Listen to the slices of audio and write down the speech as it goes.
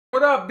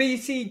What up,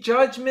 BC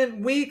Judgment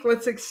Week?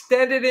 Let's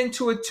extend it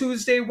into a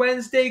Tuesday,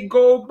 Wednesday.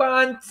 Go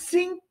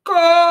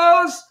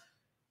Cinco's!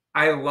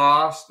 I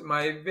lost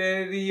my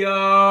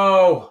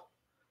video.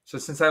 So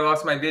since I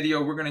lost my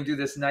video, we're going to do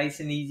this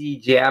nice and easy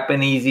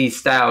Japanese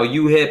style.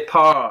 You hit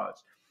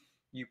pause.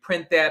 You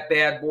print that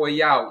bad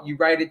boy out. You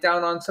write it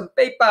down on some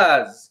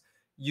papers.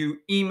 You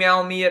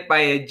email me it by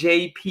a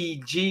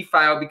JPG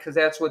file because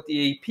that's what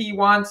the AP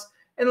wants.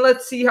 And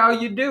let's see how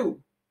you do.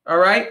 All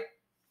right?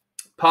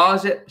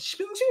 Pause it.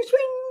 Swing, swing,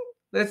 swing.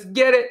 Let's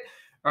get it.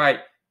 All right.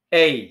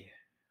 A.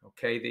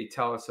 Okay. They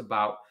tell us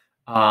about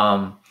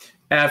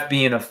f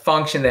being a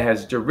function that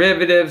has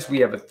derivatives. We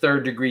have a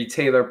third degree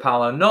Taylor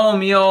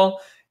polynomial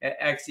at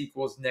x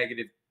equals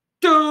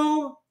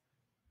 -2.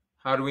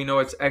 How do we know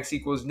it's x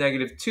equals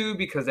 -2?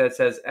 Because that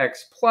says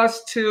x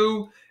plus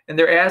 2. And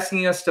they're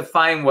asking us to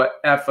find what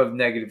f of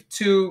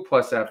 -2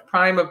 plus f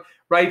prime of,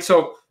 right?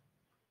 So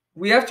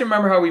we have to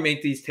remember how we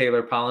make these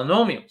Taylor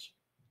polynomials.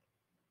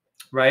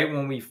 Right?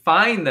 When we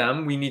find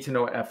them, we need to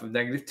know what f of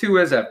 -2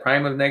 is, f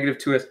prime of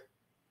 -2 is,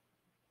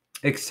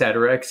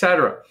 etc.,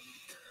 etc.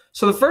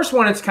 So the first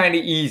one, it's kind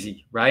of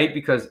easy, right?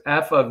 Because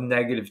f of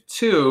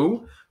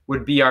 -2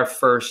 would be our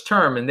first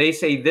term. And they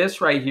say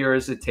this right here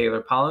is a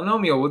Taylor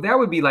polynomial. Well, that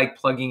would be like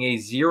plugging a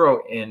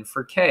 0 in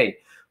for k.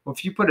 Well,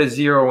 if you put a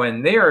 0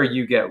 in there,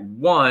 you get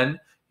 1.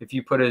 If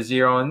you put a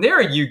 0 in there,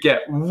 you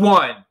get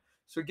 1.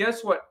 So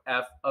guess what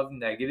f of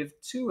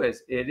 -2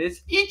 is? It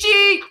is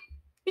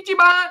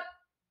Ichiban.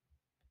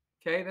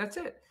 Okay, that's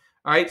it.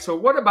 All right, so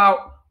what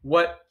about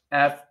what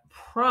f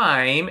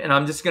prime, and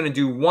I'm just going to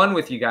do 1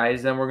 with you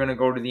guys, then we're going to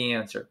go to the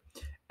answer.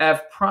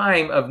 F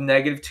prime of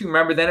 -2,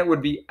 remember then it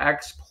would be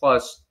x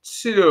plus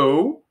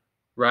 2,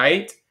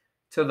 right,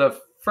 to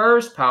the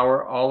first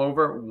power all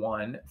over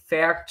 1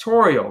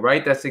 factorial,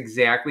 right? That's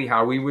exactly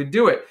how we would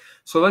do it.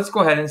 So let's go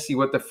ahead and see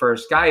what the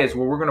first guy is.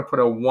 Well, we're going to put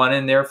a 1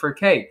 in there for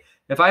k.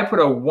 If I put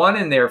a 1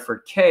 in there for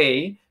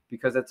k,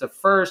 because it's a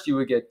first, you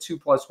would get 2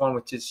 plus 1,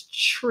 which is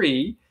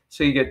 3.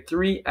 So you get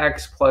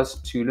 3x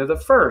plus 2 to the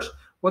first.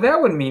 Well,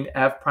 that would mean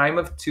f prime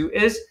of 2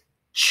 is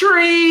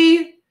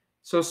 3.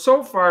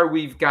 So far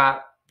we've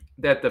got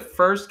that the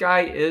first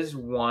guy is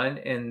 1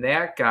 and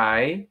that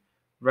guy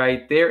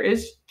right there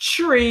is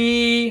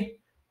 3.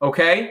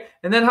 Okay?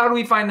 And then how do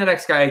we find the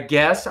next guy? I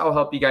guess I'll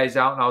help you guys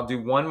out and I'll do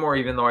one more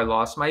even though I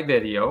lost my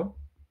video.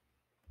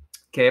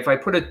 Okay, if I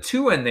put a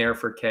 2 in there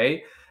for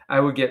k, I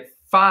would get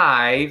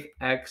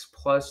 5x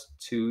plus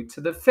 2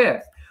 to the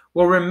 5th.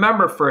 Well,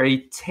 remember for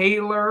a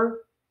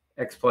Taylor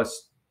x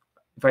plus,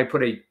 if I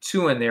put a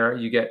 2 in there,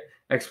 you get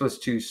x plus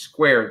 2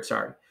 squared,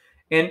 sorry.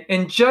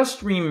 And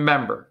just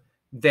remember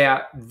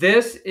that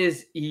this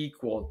is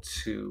equal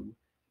to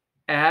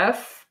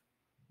f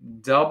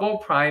double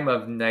prime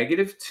of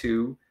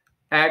 -2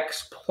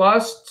 x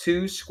plus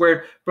 2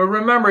 squared. But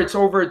remember, it's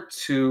over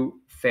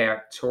 2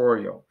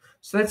 factorial.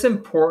 So that's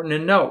important to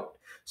note.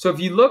 So if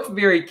you look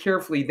very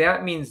carefully,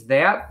 that means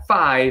that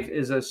 5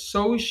 is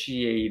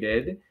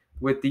associated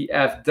with the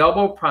f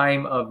double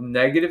prime of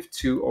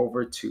 -2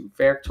 over 2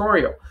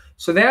 factorial.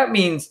 So that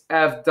means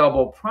f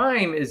double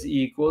prime is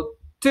equal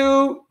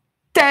to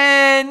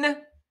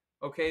 10.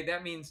 Okay,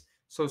 that means,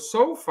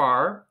 so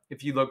far,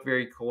 if you look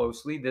very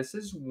closely, this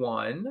is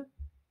 1.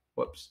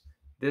 Whoops.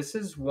 This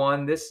is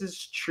 1, this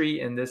is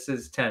 3, and this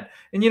is 10.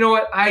 And you know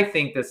what? I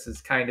think this is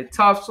kind of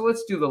tough, so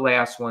let's do the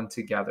last one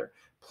together.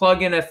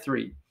 Plug in a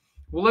 3.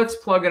 Well, let's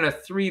plug in a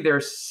 3.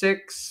 There's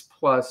 6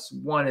 plus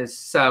 1 is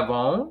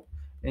 7.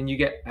 And you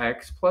get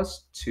x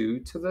plus 2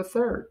 to the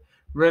third.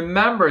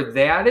 Remember,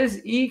 that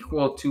is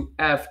equal to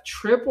f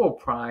triple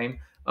prime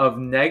of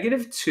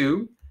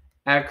 -2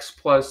 x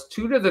plus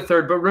 2 to the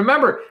third. But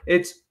remember,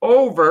 it's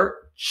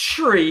over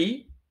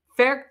 3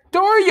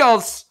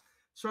 factorials.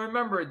 So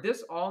remember,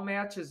 this all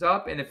matches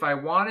up. And if I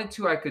wanted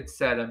to, I could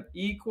set them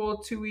equal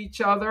to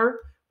each other,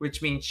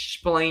 which means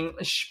spling,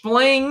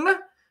 spling.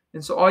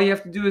 And so all you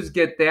have to do is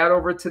get that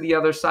over to the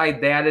other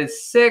side. That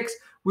is 6,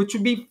 which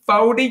would be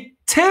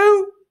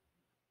 42.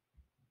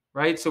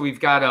 Right? So we've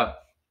got a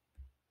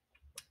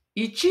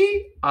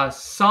ichi, a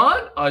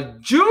san, a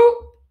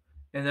ju,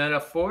 and then a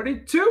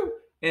 42.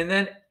 And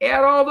then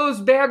add all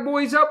those bad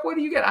boys up. What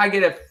do you get? I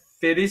get a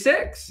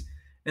 56.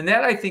 And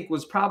that, I think,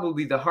 was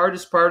probably the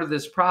hardest part of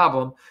this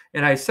problem.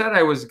 And I said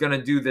I was going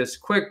to do this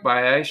quick, but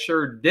I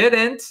sure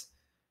didn't.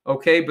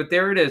 Okay, but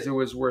there it is. It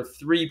was worth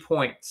 3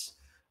 points,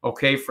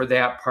 okay, for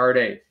that part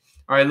A.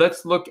 All right,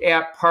 let's look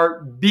at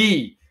part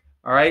B.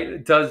 All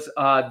right, does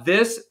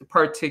this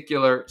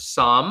particular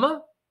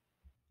sum,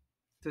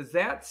 does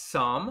that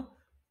sum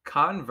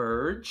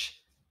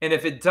converge? And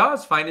if it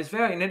does, find its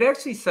value. And it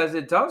actually says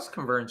it does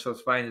converge, so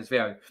it's find its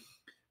value.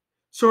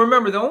 So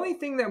remember, the only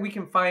thing that we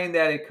can find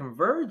that it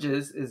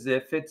converges is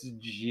if it's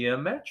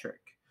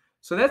geometric.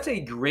 So that's a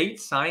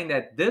great sign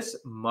that this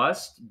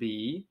must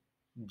be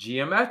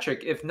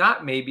geometric. If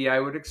not, maybe I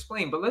would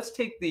explain. But let's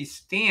take the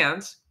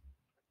stance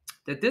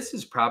that this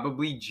is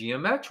probably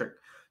geometric.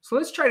 So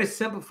let's try to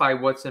simplify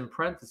what's in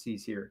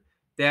parentheses here.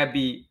 That'd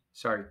be,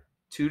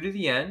 2 to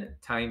the n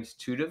times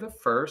 2 to the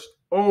first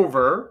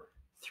over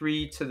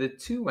 3 to the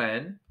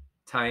 2n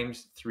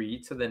times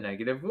 3 to the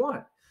negative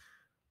 1.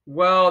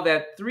 Well,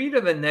 that 3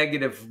 to the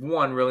negative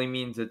 1 really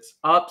means it's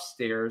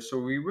upstairs. So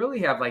we really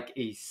have like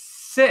a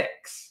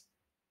 6,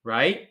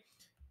 right?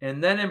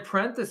 And then in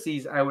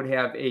parentheses, I would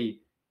have a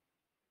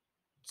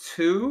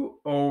 2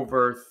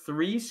 over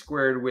 3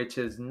 squared, which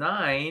is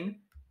 9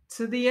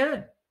 to the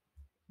n.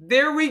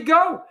 There we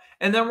go.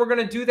 And then we're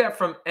going to do that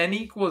from n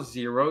equals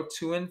 0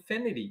 to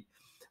infinity.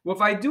 Well,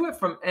 if I do it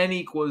from n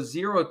equals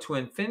 0 to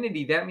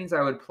infinity, that means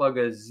I would plug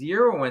a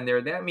 0 in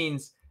there. That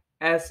means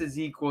s is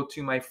equal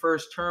to my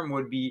first term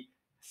would be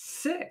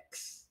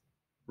 6,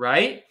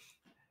 right?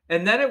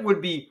 And then it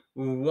would be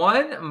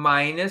 1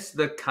 minus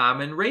the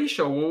common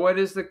ratio. Well, what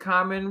is the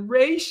common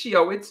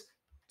ratio? It's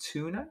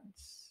 2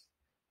 ninths,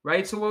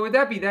 right? So what would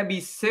that be? That'd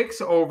be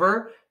 6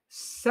 over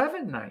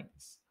 7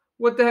 ninths.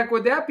 What the heck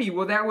would that be?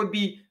 Well, that would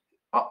be,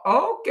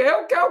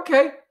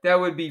 okay. That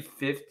would be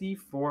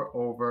 54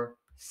 over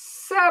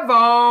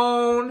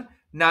 7.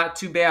 Not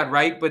too bad,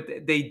 right?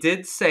 But they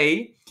did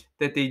say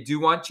that they do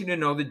want you to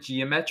know the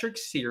geometric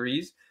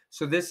series.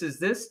 So this is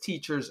this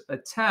teacher's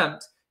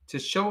attempt to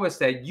show us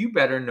that you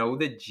better know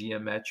the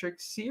geometric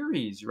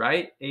series,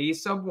 right? A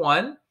sub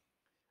 1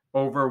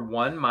 over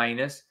 1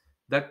 minus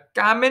the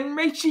common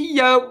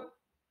ratio.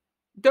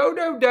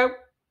 All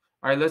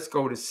right, let's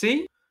go to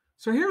C.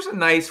 So here's a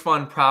nice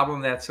fun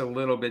problem that's a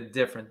little bit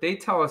different. They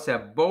tell us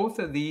that both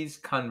of these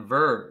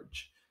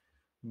converge.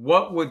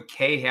 What would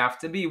K have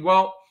to be?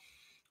 Well,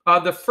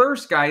 the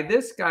first guy,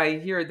 this guy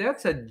here,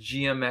 that's a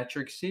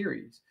geometric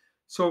series.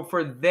 So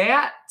for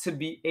that to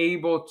be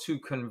able to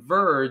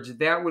converge,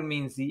 that would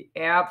mean the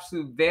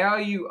absolute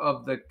value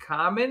of the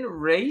common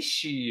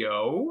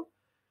ratio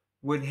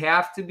would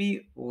have to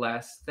be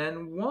less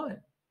than 1.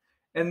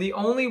 And the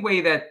only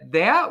way that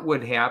that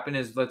would happen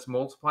is let's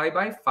multiply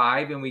by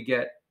 5 and we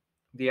get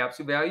the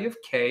absolute value of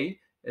K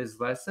is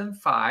less than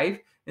 5.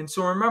 And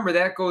so remember,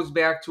 that goes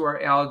back to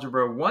our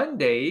Algebra 1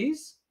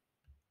 days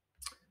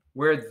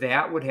where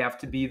that would have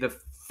to be the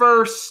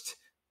first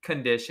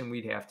condition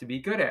we'd have to be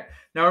good at.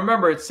 Now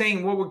remember, it's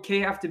saying what would K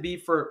have to be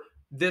for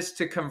this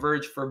to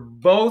converge for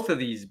both of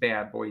these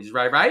bad boys,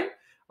 right?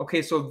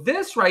 Okay, so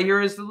this right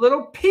here is the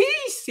little P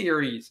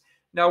series.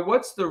 Now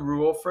what's the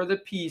rule for the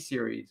P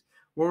series?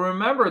 Well,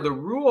 remember, the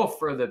rule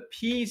for the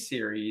P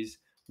series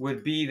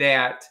would be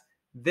that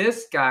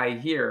this guy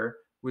here,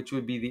 which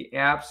would be the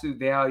absolute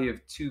value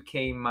of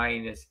 2K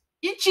minus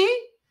ichi,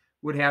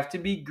 would have to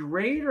be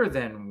greater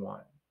than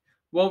 1.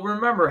 Well,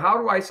 remember, how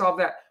do I solve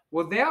that?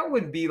 Well, that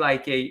would be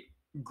like a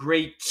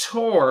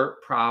greater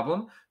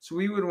problem. So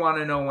we would want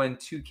to know when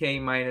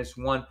 2K minus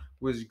 1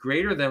 was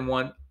greater than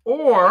 1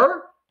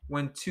 or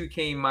when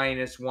 2K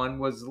minus 1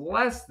 was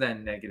less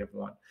than negative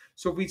 1.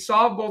 So if we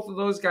solve both of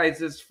those guys,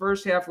 this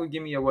first half would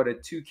give me a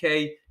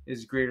 2K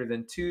is greater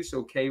than 2,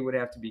 so K would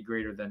have to be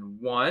greater than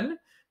 1.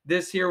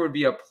 This here would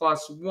be a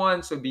plus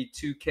 1, so it'd be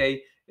 2K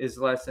is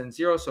less than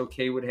 0, so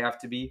K would have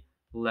to be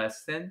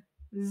less than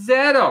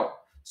 0.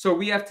 So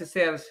we have to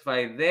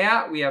satisfy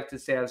that, we have to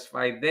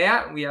satisfy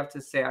that, and we have to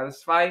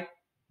satisfy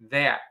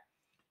that.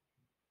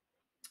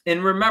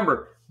 And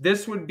remember,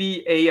 this would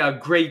be a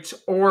great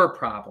or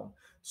problem.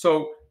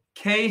 So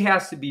K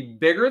has to be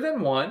bigger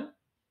than 1.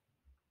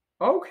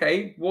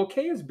 Okay, well,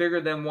 K is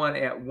bigger than 1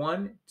 at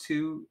 1,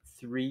 2,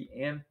 3,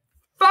 and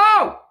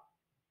 4,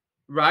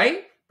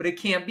 right? But it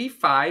can't be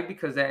 5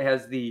 because that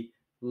has the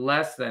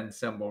less than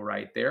symbol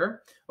right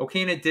there.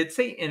 Okay, and it did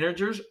say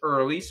integers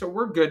early, so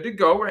we're good to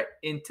go. Right,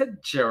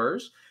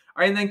 integers.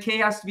 All right, and then K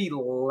has to be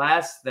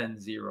less than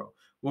 0.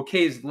 Well,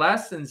 K is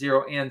less than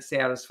 0 and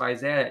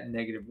satisfies that at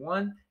negative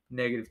 1,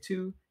 negative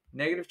 2,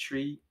 negative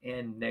 3,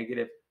 and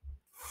negative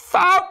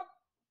 4.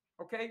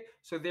 Okay,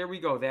 so there we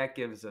go. That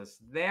gives us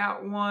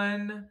that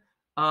one.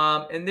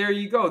 And there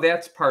you go.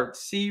 That's part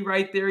C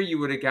right there. You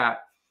would have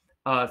got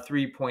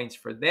 3 points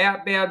for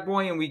that bad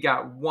boy. And we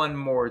got one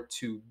more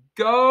to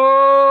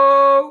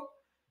go.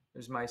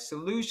 There's my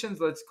solutions.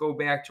 Let's go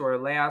back to our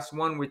last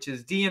one, which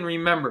is D. And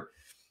remember,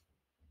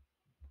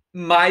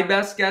 my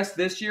best guess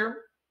this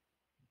year,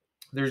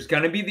 there's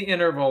going to be the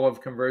interval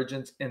of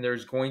convergence and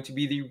there's going to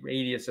be the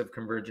radius of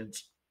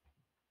convergence.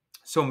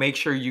 So make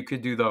sure you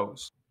could do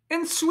those.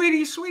 And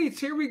sweetie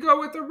sweets, here we go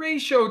with the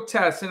ratio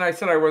test. And I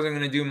said I wasn't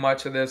going to do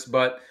much of this,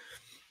 but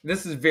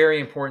this is very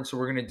important, so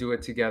we're going to do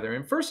it together.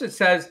 And first it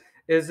says,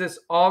 is this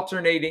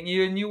alternating?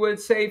 And you would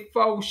say,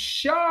 faux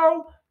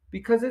show,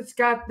 because it's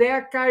got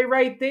that guy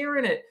right there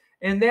in it.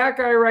 And that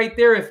guy right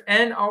there, if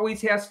n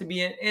always has to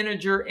be an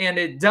integer, and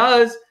it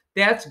does,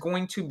 that's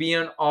going to be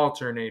an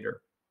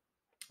alternator.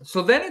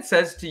 So then it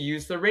says to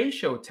use the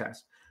ratio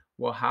test.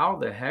 Well, how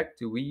the heck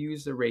do we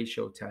use the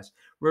ratio test?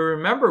 Well,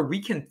 remember,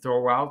 we can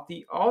throw out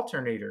the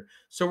alternator.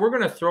 So we're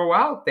going to throw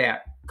out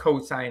that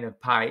cosine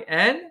of pi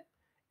n,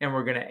 and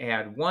we're going to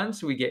add 1.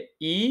 So we get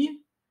e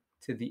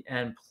to the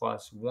n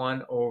plus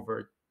 1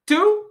 over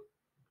 2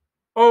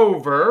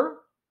 over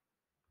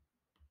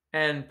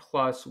n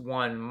plus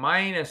 1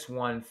 minus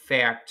 1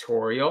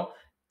 factorial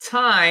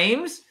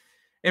times,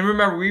 And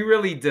remember, we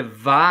really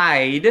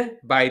divide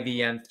by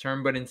the nth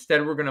term, but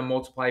instead we're going to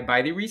multiply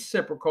by the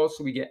reciprocal.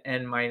 So we get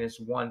n minus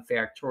 1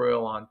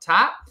 factorial on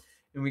top,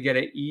 and we get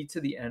an e to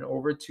the n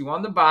over 2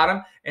 on the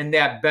bottom, and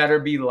that better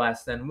be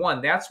less than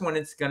 1. That's when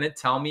it's going to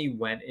tell me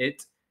when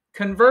it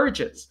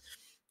converges.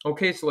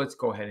 Okay, so let's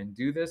go ahead and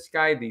do this,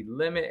 guy. The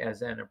limit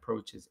as n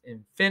approaches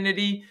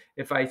infinity.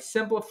 If I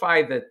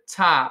simplify the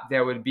top,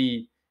 that would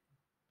be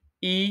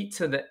e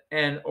to the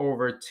n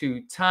over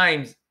 2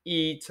 times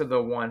e to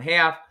the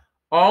 1/2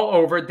 all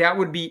over. That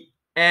would be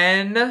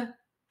n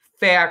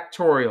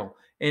factorial.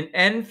 And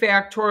n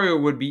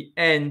factorial would be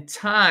n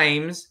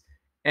times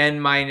n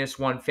minus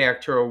 1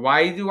 factorial.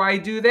 Why do I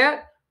do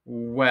that?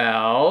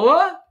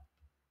 Well,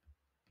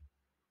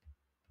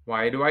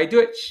 why do I do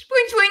it?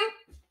 Swing, swing.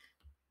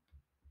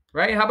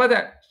 Right? How about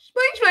that?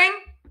 Swing, swing.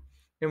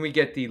 And we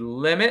get the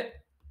limit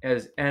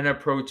as n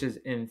approaches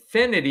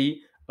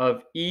infinity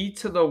of e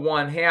to the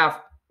 1/2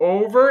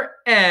 over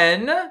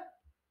n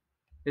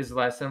is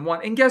less than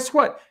 1. And guess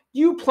what?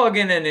 You plug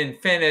in an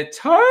infinity,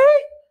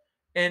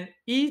 and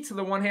e to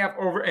the 1/2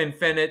 over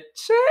infinity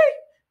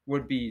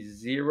would be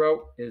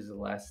 0 is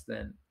less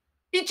than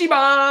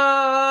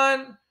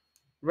Ichiban.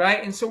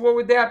 Right? And so what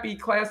would that be,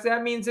 class?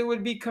 That means it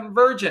would be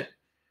convergent.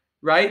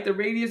 Right? The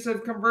radius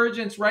of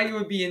convergence, right? It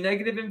would be a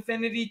negative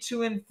infinity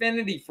to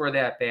infinity for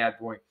that bad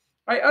boy.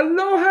 All right,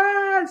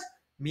 alohas!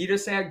 Meet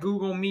us at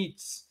Google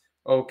Meets,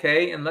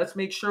 okay? And let's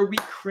make sure we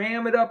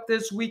cram it up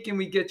this week and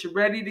we get you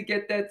ready to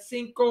get that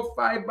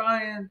 5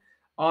 buy-in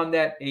on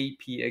that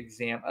AP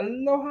exam.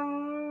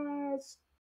 Alohas!